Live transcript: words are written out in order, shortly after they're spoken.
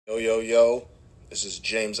Yo, yo, yo. This is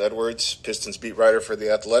James Edwards, Pistons beat writer for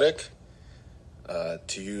The Athletic.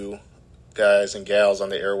 To you guys and gals on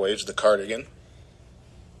the airwaves, the Cardigan.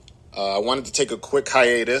 I wanted to take a quick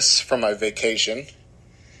hiatus from my vacation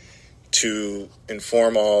to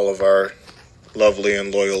inform all of our lovely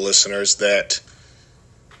and loyal listeners that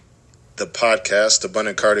the podcast, the Bun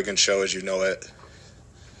and Cardigan Show as you know it,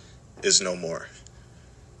 is no more.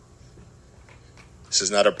 This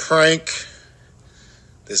is not a prank.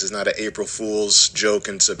 This is not an April Fool's joke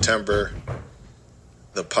in September.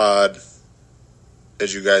 The pod,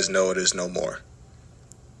 as you guys know, it is no more.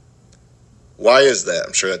 Why is that?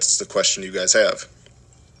 I'm sure that's the question you guys have.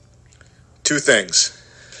 Two things.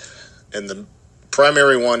 And the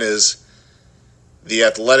primary one is The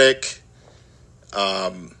Athletic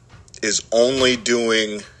is only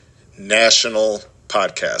doing national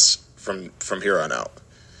podcasts from here on out.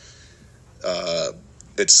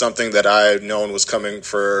 It's something that I've known was coming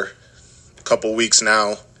for a couple weeks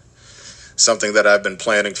now, something that I've been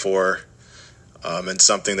planning for, and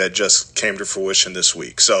something that just came to fruition this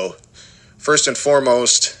week. So, first and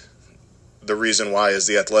foremost, the reason why is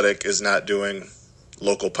The Athletic is not doing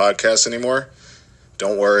local podcasts anymore.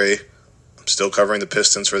 Don't worry, I'm still covering the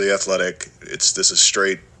Pistons for The Athletic. This is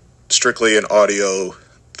strictly an audio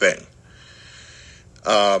thing.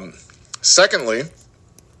 Secondly,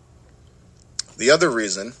 the other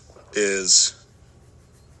reason is,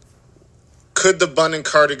 could the Bun and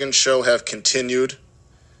Cardigan Show have continued?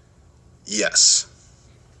 Yes.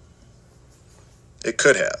 It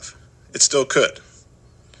could have. It still could.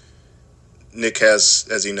 Nick has,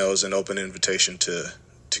 as he knows, an open invitation to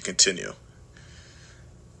continue.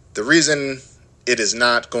 The reason it is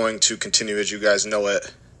not going to continue as you guys know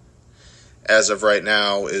it as of right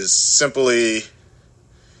now is simply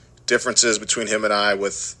differences between him and I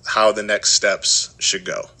with how the next steps should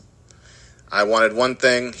go. I wanted one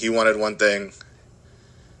thing, he wanted one thing.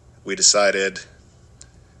 We decided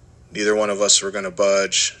neither one of us were going to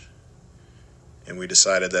budge, and we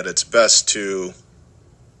decided that it's best to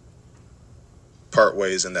part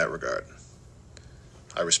ways in that regard.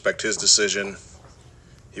 I respect his decision.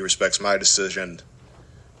 He respects my decision.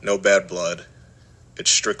 No bad blood.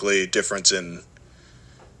 It's strictly difference in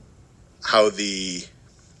how the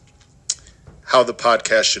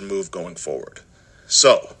podcast should move going forward.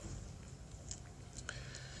 So,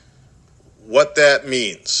 what that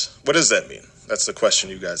means, what does that mean? That's the question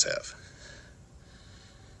you guys have.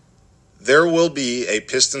 There will be a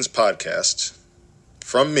Pistons podcast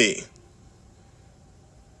from me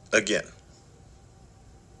again.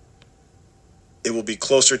 It will be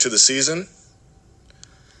closer to the season.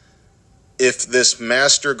 If this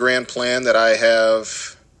master grand plan that I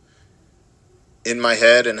have in my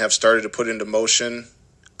head and have started to put into motion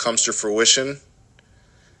comes to fruition,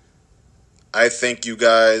 I think you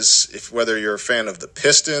guys, whether you're a fan of the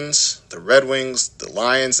Pistons, the Red Wings, the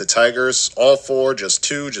Lions, the Tigers, all four, just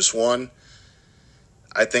two, just one,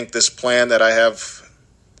 I think this plan that I have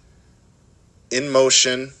in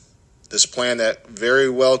motion, this plan that very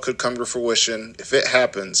well could come to fruition, if it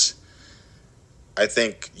happens, I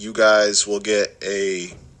think you guys will get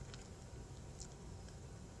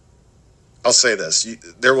I'll say this.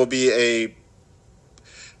 There will be a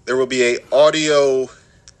audio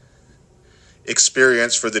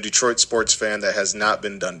experience for the Detroit sports fan that has not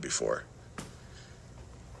been done before.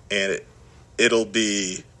 And it'll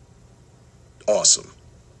be awesome.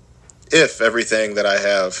 If everything that I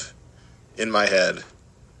have in my head,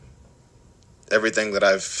 everything that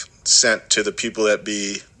I've sent to the people that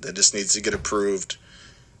just needs to get approved,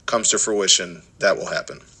 comes to fruition, that will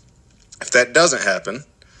happen. If that doesn't happen,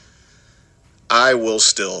 I will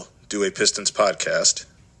still do a Pistons podcast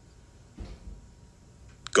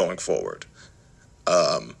going forward.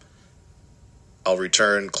 I'll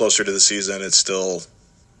return closer to the season. It's still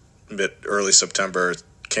early September.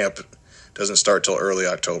 Camp doesn't start till early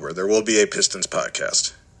October. There will be a Pistons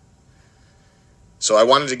podcast. So I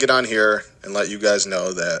wanted to get on here and let you guys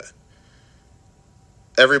know that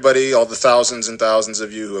everybody, all the thousands and thousands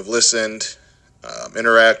of you who have listened,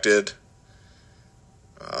 interacted,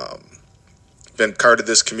 been part of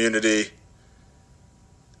this community,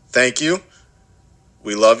 thank you.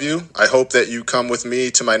 We love you. I hope that you come with me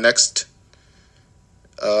to my next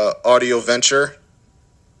audio venture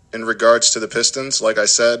in regards to the Pistons. Like I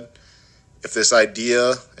said, if this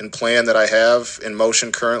idea and plan that I have in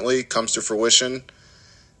motion currently comes to fruition,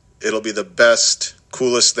 it'll be the best,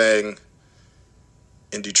 coolest thing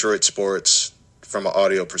in Detroit sports from an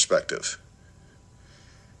audio perspective.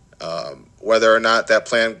 Whether or not that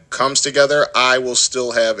plan comes together, I will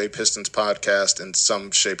still have a Pistons podcast in some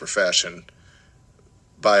shape or fashion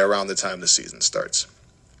by around the time the season starts.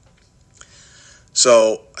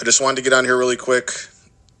 So I just wanted to get on here really quick,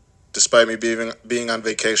 despite me being on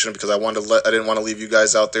vacation, because I didn't want to leave you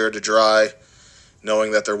guys out there to dry,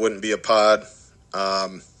 knowing that there wouldn't be a pod.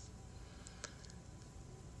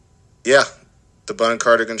 The Bun and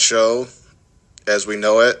Cardigan Show, as we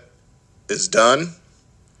know it, is done.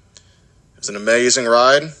 It was an amazing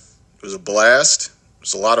ride. It was a blast. It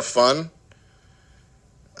was a lot of fun.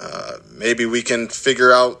 Maybe we can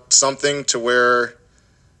figure out something to where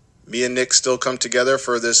me and Nick still come together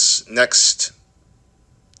for this next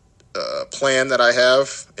plan that I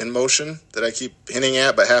have in motion that I keep hinting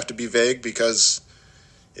at but have to be vague because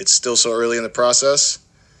it's still so early in the process.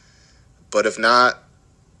 But if not,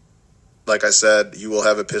 like I said, you will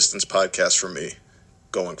have a Pistons podcast from me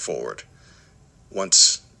going forward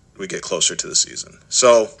once we get closer to the season.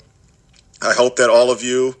 So I hope that all of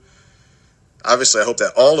you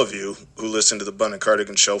who listen to the Bun and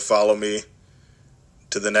Cardigan Show follow me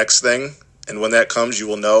to the next thing. And when that comes, you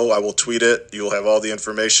will know. I will tweet it. You will have all the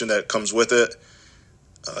information that comes with it.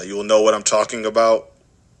 You will know what I'm talking about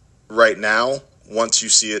right now once you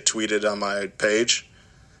see it tweeted on my page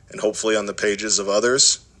and hopefully on the pages of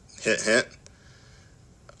others. Hint, hint.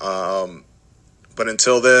 But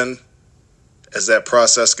until then, as that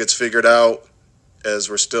process gets figured out, as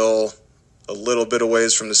we're still a little bit a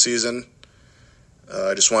ways from the season,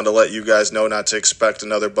 I just wanted to let you guys know not to expect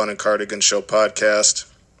another Bun and Cardigan Show podcast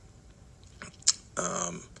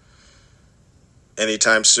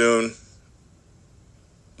anytime soon.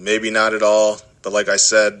 Maybe not at all, but like I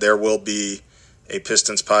said, there will be a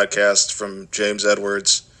Pistons podcast from James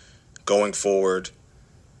Edwards going forward.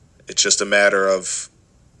 It's just a matter of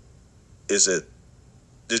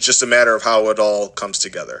how it all comes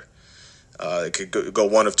together. It could go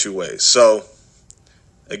one of two ways. So,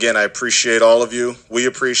 again, I appreciate all of you. We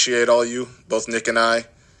appreciate all you, both Nick and I.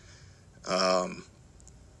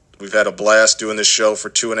 We've had a blast doing this show for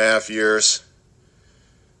 2.5 years.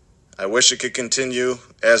 I wish it could continue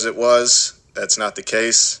as it was. That's not the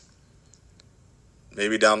case.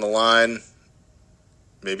 Maybe down the line,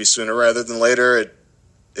 maybe sooner rather than later,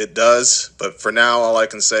 it does. But for now, all I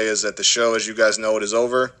can say is that the show, as you guys know, it is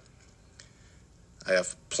over. I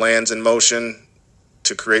have plans in motion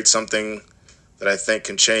to create something that I think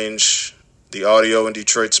can change the audio in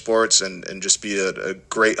Detroit sports and just be a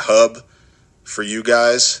great hub for you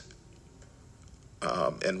guys.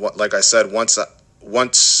 Like I said,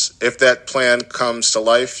 if that plan comes to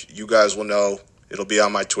life, you guys will know. It'll be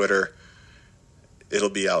on my Twitter. It'll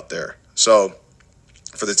be out there. So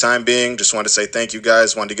for the time being, just wanted to say thank you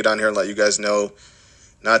guys. Wanted to get on here and let you guys know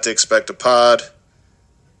not to expect a pod.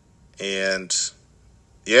 And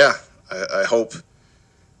I hope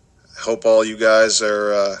all you guys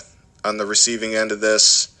are on the receiving end of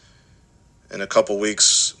this in a couple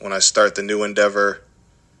weeks when I start the new endeavor.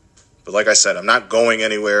 But like I said, I'm not going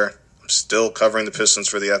anywhere. I'm still covering the Pistons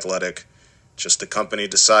for The Athletic. Just the company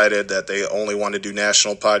decided that they only want to do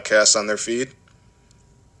national podcasts on their feed.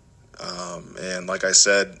 And like I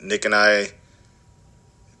said, Nick and I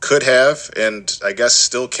could have, and I guess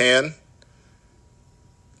still can,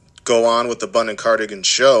 go on with the Bun and Cardigan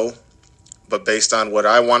Show. But based on what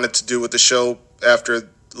I wanted to do with the show after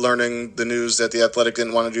learning the news that The Athletic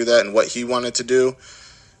didn't want to do that and what he wanted to do,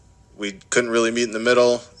 we couldn't really meet in the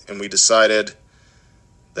middle, and we decided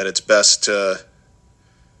that it's best to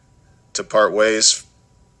part ways.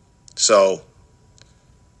 So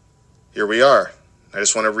here we are. I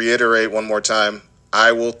just want to reiterate one more time,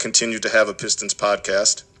 I will continue to have a Pistons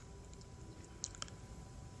podcast.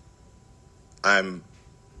 I'm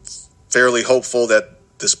fairly hopeful that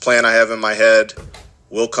this plan I have in my head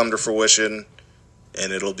will come to fruition,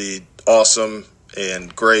 and it'll be awesome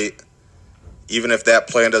and great. Even if that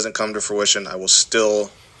plan doesn't come to fruition, I will still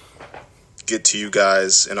get to you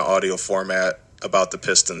guys in an audio format about the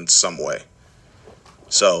Pistons some way.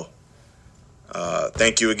 So,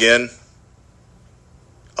 thank you again.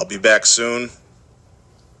 I'll be back soon.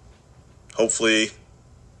 Hopefully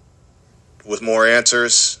with more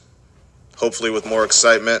answers. Hopefully with more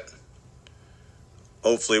excitement.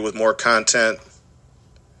 Hopefully with more content.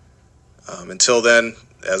 Until then,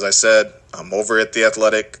 as I said, I'm over at The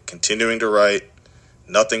Athletic, continuing to write.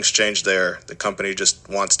 Nothing's changed there. The company just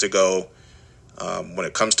wants to go, when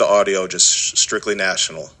it comes to audio, just strictly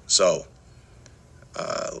national. So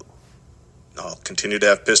I'll continue to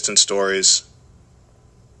have Piston stories.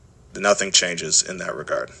 Nothing changes in that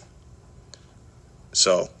regard.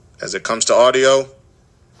 So as it comes to audio,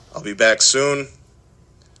 I'll be back soon.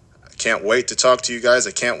 I can't wait to talk to you guys.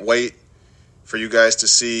 I can't wait for you guys to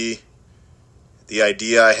see the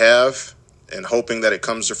idea I have, and hoping that it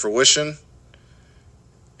comes to fruition.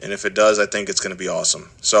 And if it does, I think it's going to be awesome.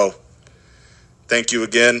 So Thank you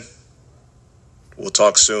again. We'll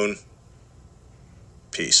talk soon.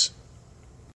 Peace.